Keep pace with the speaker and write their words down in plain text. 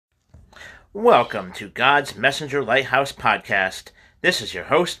Welcome to God's Messenger Lighthouse Podcast. This is your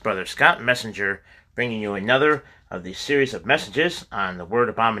host, Brother Scott Messenger, bringing you another of the series of messages on the Word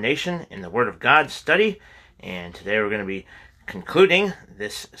Abomination in the Word of God study. And today we're going to be concluding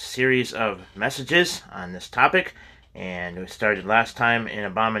this series of messages on this topic. And we started last time in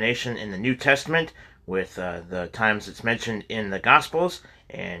Abomination in the New Testament with the times it's mentioned in the Gospels,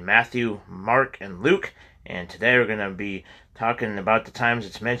 in Matthew, Mark, and Luke. And today we're going to be talking about the times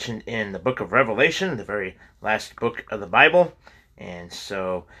it's mentioned in the book of Revelation, the very last book of the Bible. And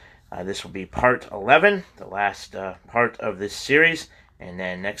so this will be part 11, the last part of this series. And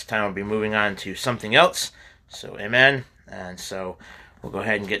then next time we'll be moving on to something else. So amen. And so we'll go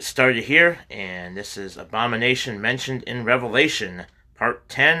ahead and get started here. And this is Abomination mentioned in Revelation, part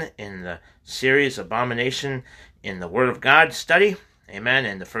 10 in the series Abomination in the Word of God study. Amen.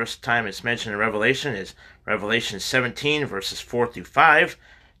 And the first time it's mentioned in Revelation is Revelation 17, verses 4 through 5,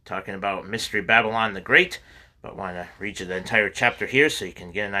 talking about Mystery Babylon the Great. But I want to read you the entire chapter here so you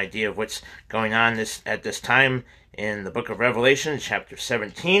can get an idea of what's going on at this time in the book of Revelation, chapter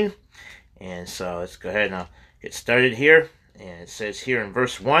 17. And so let's go ahead and I'll get started here. And it says here in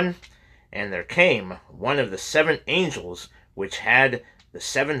verse 1, "And there came one of the 7 angels which had the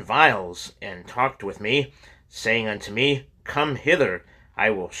 7 vials, and talked with me, saying unto me, Come hither, I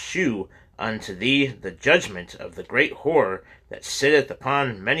will shew unto thee the judgment of the great whore that sitteth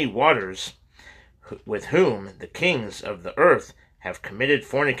upon many waters, with whom the kings of the earth have committed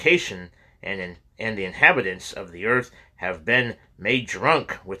fornication, and the inhabitants of the earth have been made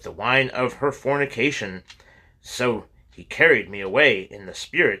drunk with the wine of her fornication. So he carried me away in the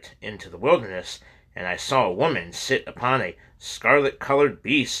spirit into the wilderness, and I saw a woman sit upon a scarlet-colored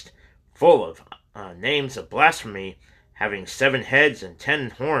beast, full of names of blasphemy, having 7 heads and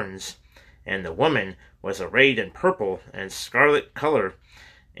 10 horns. And the woman was arrayed in purple and scarlet color,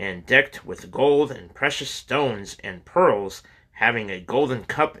 and decked with gold and precious stones and pearls, having a golden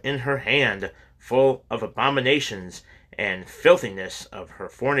cup in her hand, full of abominations and filthiness of her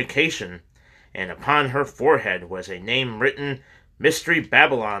fornication. And upon her forehead was a name written, Mystery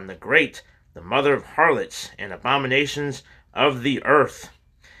Babylon the Great, the mother of harlots and abominations of the earth.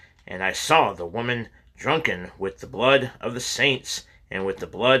 And I saw the woman drunken with the blood of the saints, and with the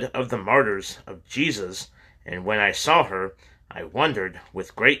blood of the martyrs of Jesus. And when I saw her, I wondered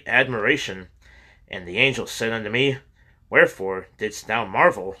with great admiration. And the angel said unto me, Wherefore didst thou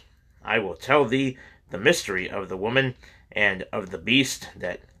marvel? I will tell thee the mystery of the woman, and of the beast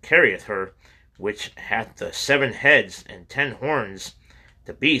that carrieth her, which hath the 7 heads and 10 horns.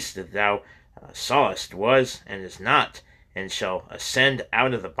 The beast that thou sawest was, and is not, and shall ascend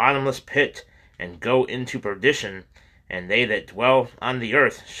out of the bottomless pit, and go into perdition. And they that dwell on the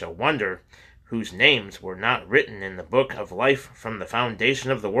earth shall wonder, whose names were not written in the book of life from the foundation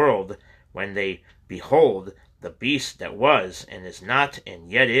of the world, when they behold the beast that was, and is not,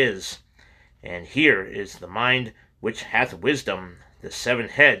 and yet is. And here is the mind which hath wisdom. The 7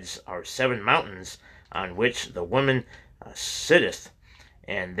 heads are 7 mountains, on which the woman sitteth.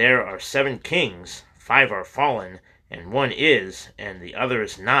 And there are 7 kings, 5 are fallen, and 1 is, and the other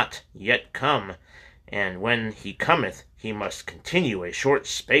is not yet come. And when he cometh, he must continue a short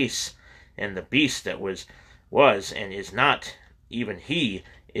space. And the beast that was, and is not, even he,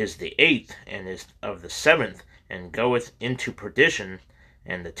 is the 8th, and is of the 7th, and goeth into perdition.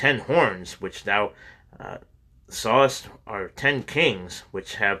 And the 10 horns which thou sawest are 10 kings,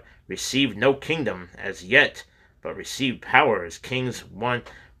 which have received no kingdom as yet, but received power as kings one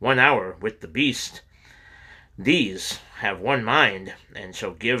hour with the beast. These have one mind, and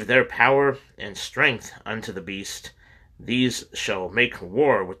shall give their power and strength unto the beast. These shall make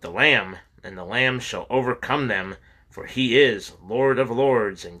war with the Lamb, and the Lamb shall overcome them, for he is Lord of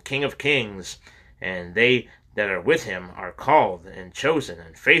lords and King of kings. And they that are with him are called and chosen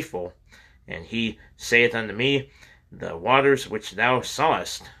and faithful. And he saith unto me, The waters which thou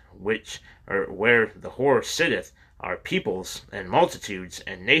sawest, where the whore sitteth, are peoples and multitudes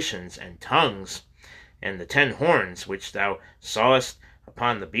and nations and tongues. And the 10 horns which thou sawest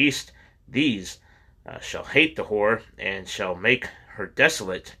upon the beast, these shall hate the whore, and shall make her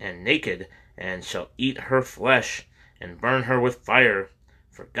desolate and naked, and shall eat her flesh, and burn her with fire.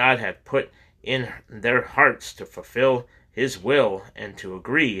 For God hath put in their hearts to fulfill his will, and to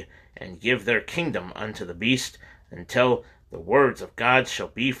agree, and give their kingdom unto the beast, until the words of God shall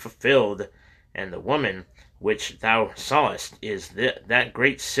be fulfilled. And the woman which thou sawest is that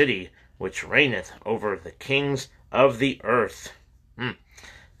great city, which reigneth over the kings of the earth.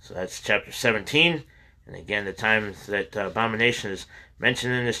 So that's chapter 17. And again, the times that abomination is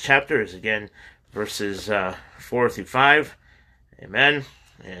mentioned in this chapter is again verses 4 through 5. Amen.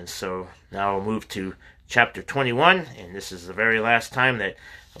 And so now we'll move to chapter 21, and this is the very last time that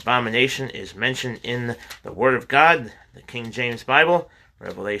abomination is mentioned in the Word of God, the King James Bible,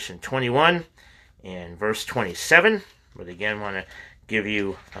 Revelation 21 and verse 27. But again, I want to give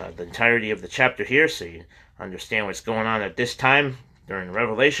you the entirety of the chapter here so you understand what's going on at this time during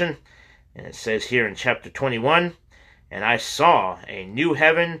Revelation. And it says here in chapter 21, "And I saw a new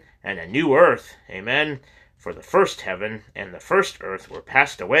heaven and a new earth." Amen. "For the first heaven and the first earth were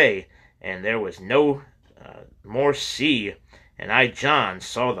passed away, and there was no more sea. And I, John,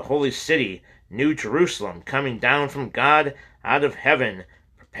 saw the holy city, New Jerusalem, coming down from God out of heaven,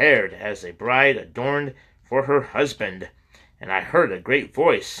 prepared as a bride adorned for her husband. And I heard a great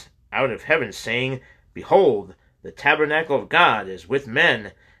voice out of heaven saying, Behold, the tabernacle of God is with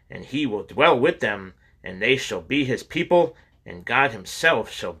men, and he will dwell with them, and they shall be his people, and God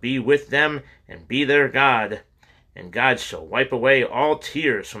himself shall be with them, and be their God. And God shall wipe away all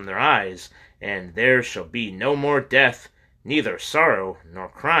tears from their eyes, and there shall be no more death, neither sorrow nor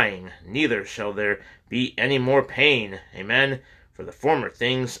crying, neither shall there be any more pain." Amen. "For the former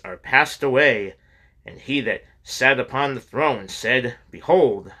things are passed away. And he that sat upon the throne said,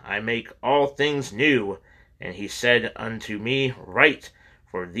 Behold, I make all things new. And he said unto me, Write,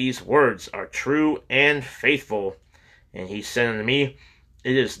 for these words are true and faithful. And he said unto me,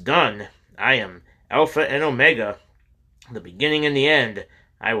 It is done. I am Alpha and Omega, the beginning and the end.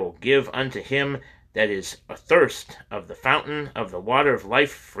 I will give unto him that is athirst of the fountain of the water of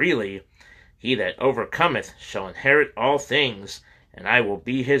life freely. He that overcometh shall inherit all things, and I will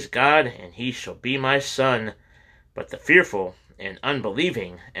be his God, and he shall be my son. But the fearful and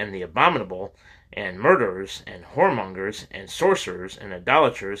unbelieving, and the abominable, and murderers, and whoremongers, and sorcerers, and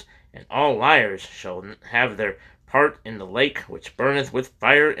idolaters, and all liars shall have their part in the lake which burneth with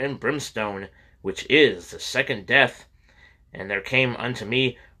fire and brimstone, which is the second death. And there came unto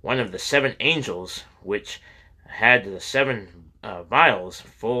me one of the 7 angels, which had the 7 vials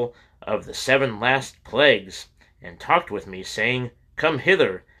full of the 7 last plagues, and talked with me, saying, Come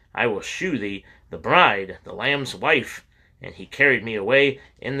hither, I will shew thee the bride, the Lamb's wife. And he carried me away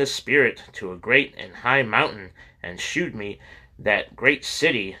in the Spirit to a great and high mountain, and shewed me that great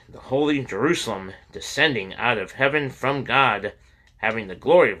city, the holy Jerusalem, descending out of heaven from God, having the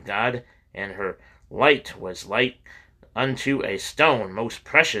glory of God, and her light was like unto a stone most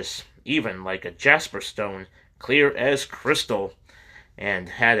precious, even like a jasper stone, clear as crystal, and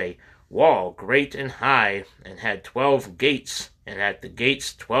had a wall great and high, and had 12 gates, and at the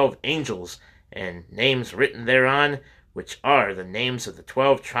gates 12 angels, and names written thereon, which are the names of the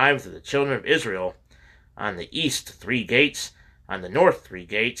 12 tribes of the children of Israel. On the east 3 gates, on the north 3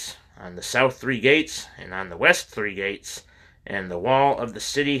 gates, on the south 3 gates, and on the west 3 gates. And the wall of the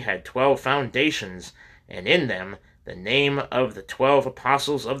city had 12 foundations, and in them the name of the 12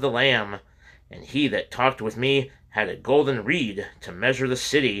 apostles of the Lamb. And he that talked with me had a golden reed to measure the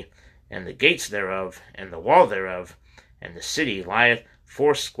city, and the gates thereof, and the wall thereof. And the city lieth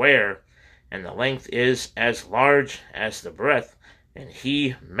foursquare, and the length is as large as the breadth. And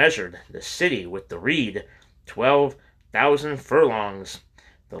he measured the city with the reed, 12,000 furlongs.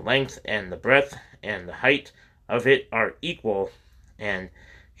 The length and the breadth and the height of it are equal. And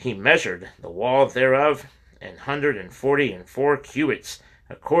he measured the wall thereof, 144 cubits,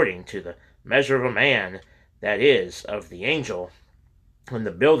 according to the measure of a man, that is, of the angel. And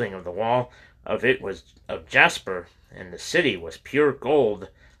the building of the wall of it was of jasper, and the city was pure gold,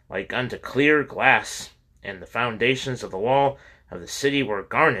 like unto clear glass. And the foundations of the wall of the city were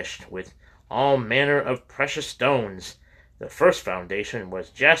garnished with all manner of precious stones. The first foundation was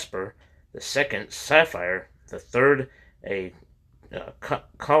jasper, the second sapphire, the third a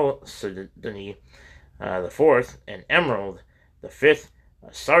chalcedony, the fourth an emerald, the fifth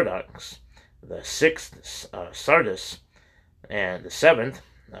sardox, the sixth sardis, and the seventh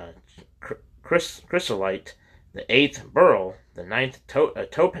chrysolite, the eighth beryl, the ninth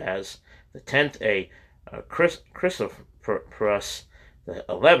topaz, the 10th a chrysoprase, the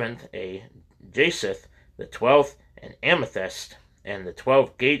 11th a jacinth, the 12th an amethyst. And the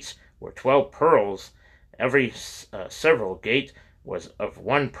 12 gates were 12 pearls. Every several gate was of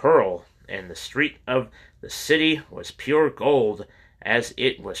 1 pearl, and the street of the city was pure gold, as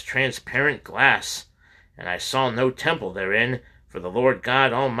it was transparent glass. And I saw no temple therein, for the Lord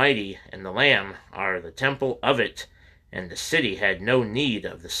God Almighty and the Lamb are the temple of it. And the city had no need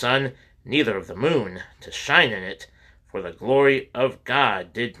of the sun, neither of the moon, to shine in it, for the glory of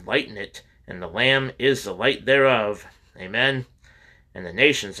God did lighten it, and the Lamb is the light thereof. Amen. And the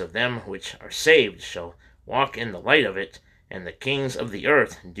nations of them which are saved shall walk in the light of it, and the kings of the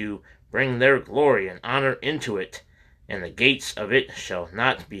earth do bring their glory and honor into it. and the gates of it shall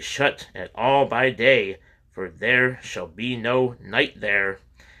not be shut at all by day, for there shall be no night there.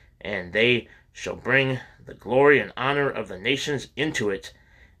 And they shall bring the glory and honor of the nations into it,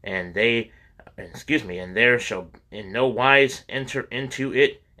 and and there shall in no wise enter into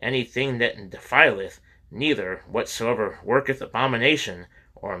it anything that defileth, neither whatsoever worketh abomination,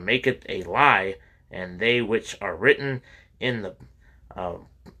 or maketh a lie, and they which are written in the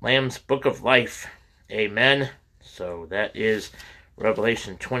Lamb's book of life. Amen. So that is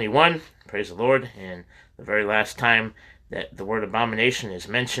Revelation 21. Praise the Lord. And the very last time that the word abomination is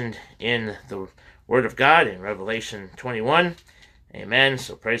mentioned in the Word of God in Revelation 21. Amen.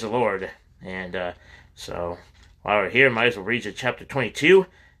 So praise the Lord. And so while we're here, might as well read you chapter 22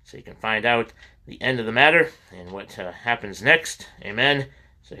 so you can find out the end of the matter and what happens next. Amen.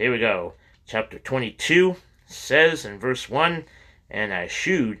 So here we go. Chapter 22 says in verse 1, And he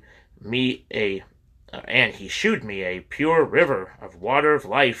shewed me a pure river of water of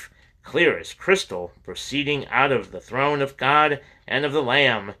life, clear as crystal, proceeding out of the throne of God and of the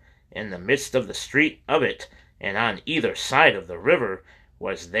Lamb, in the midst of the street of it. And on either side of the river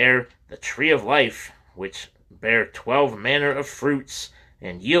was there the tree of life, which bare 12 manner of fruits,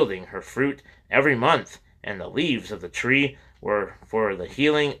 and yielding her fruit every month. And the leaves of the tree were for the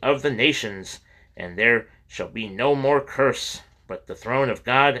healing of the nations. And there shall be no more curse, but the throne of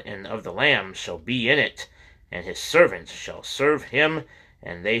God and of the Lamb shall be in it, and his servants shall serve him,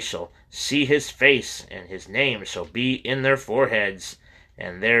 and they shall see his face, and his name shall be in their foreheads.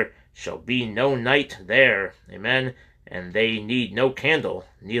 And there shall be no night there. Amen. And they need no candle,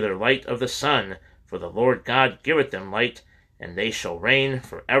 neither light of the sun, for the Lord God giveth them light, and they shall reign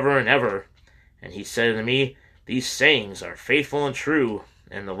for ever and ever. And he said unto me, These sayings are faithful and true,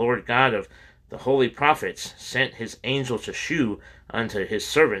 and the Lord God of the holy prophets sent his angel to shew unto his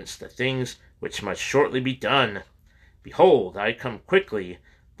servants the things which must shortly be done. Behold, I come quickly.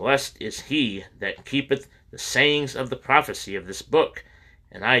 Blessed is he that keepeth the sayings of the prophecy of this book.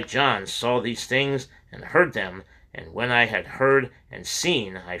 And I, John, saw these things, and heard them. And when I had heard and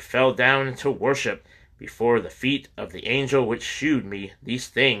seen, I fell down to worship before the feet of the angel which shewed me these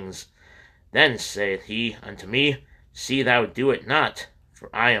things. Then saith he unto me, See thou do it not, for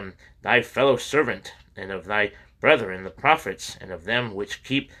I am thy fellow servant, and of thy brethren the prophets, and of them which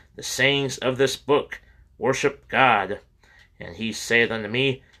keep the sayings of this book. Worship God. And he saith unto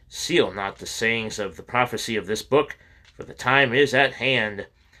me, Seal not the sayings of the prophecy of this book, for the time is at hand.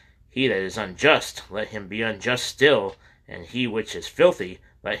 He that is unjust, let him be unjust still, and he which is filthy,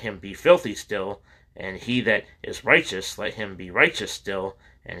 let him be filthy still, and he that is righteous, let him be righteous still,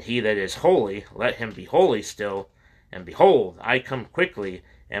 and he that is holy, let him be holy still. And behold, I come quickly,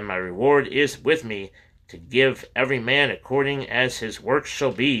 and my reward is with me, to give every man according as his work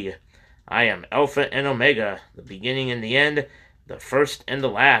shall be. I am Alpha and Omega, the beginning and the end, the first and the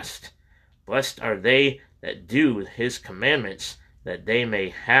last. Blessed are they that do his commandments, that they may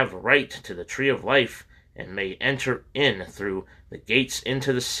have right to the tree of life, and may enter in through the gates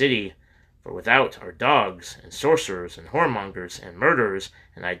into the city. For without are dogs, and sorcerers, and whoremongers, and murderers,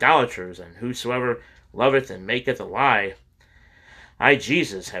 and idolaters, and whosoever loveth and maketh a lie. I,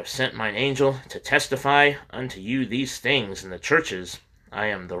 Jesus, have sent mine angel to testify unto you these things in the churches. I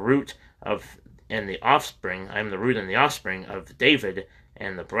am the root and the offspring of David,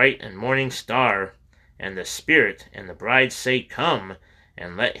 and the bright and morning star. And the Spirit and the bride say, Come.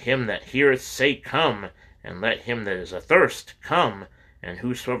 And let him that heareth say, Come. And let him that is athirst come. And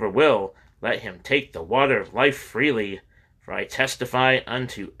whosoever will, let him take the water of life freely. For I testify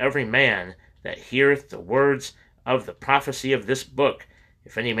unto every man that heareth the words of the prophecy of this book.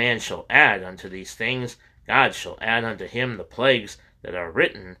 If any man shall add unto these things, God shall add unto him the plagues that are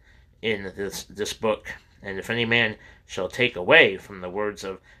written in this book. And if any man shall take away from the words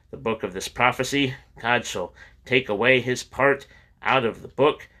of the book of this prophecy, God shall take away his part out of the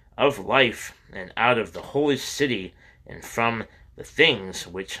book of life, and out of the holy city, and from the things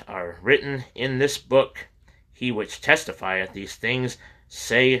which are written in this book. He which testifieth these things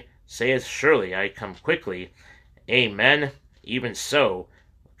saith, Surely I come quickly. Amen. Even so,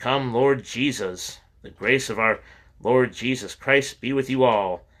 come, Lord Jesus. The grace of our Lord Jesus Christ be with you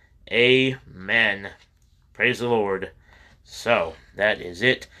all. Amen. Praise the Lord. So, that is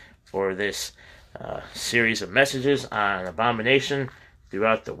it for this series of messages on Abomination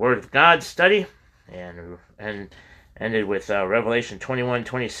throughout the Word of God study, and ended with Revelation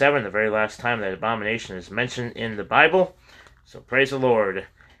 21:27, the very last time that Abomination is mentioned in the Bible. So praise the Lord.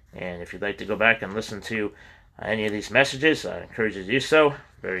 And if you'd like to go back and listen to any of these messages, I encourage you to do so.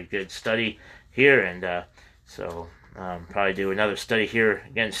 Very good study here, and probably do another study here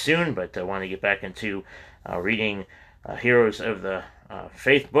again soon, but I want to get back into reading Heroes of the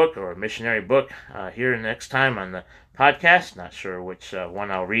Faith book or missionary book here next time on the podcast. Not sure which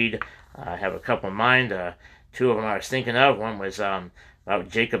one I'll read. I have a couple in mind. Two of them I was thinking of. One was about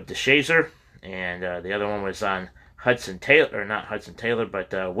Jacob DeShazer, and the other one was on Hudson Taylor, or not Hudson Taylor,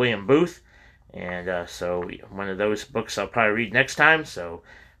 but William Booth. And so one of those books I'll probably read next time. So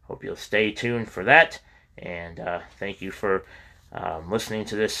hope you'll stay tuned for that. And thank you for listening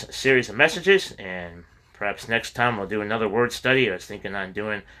to this series of messages. And perhaps next time I'll do another word study. I was thinking on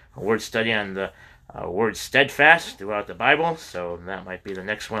doing a word study on the word steadfast throughout the Bible. So that might be the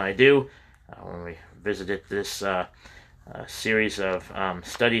next one I do when we visited this series of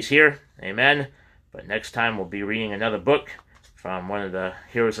studies here. Amen. But next time we'll be reading another book from one of the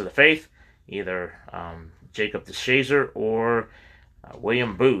heroes of the faith, either Jacob DeShazer or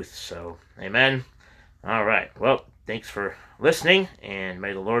William Booth. So, amen. All right. Well, thanks for listening, and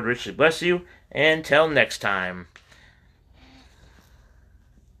may the Lord richly bless you. Until next time.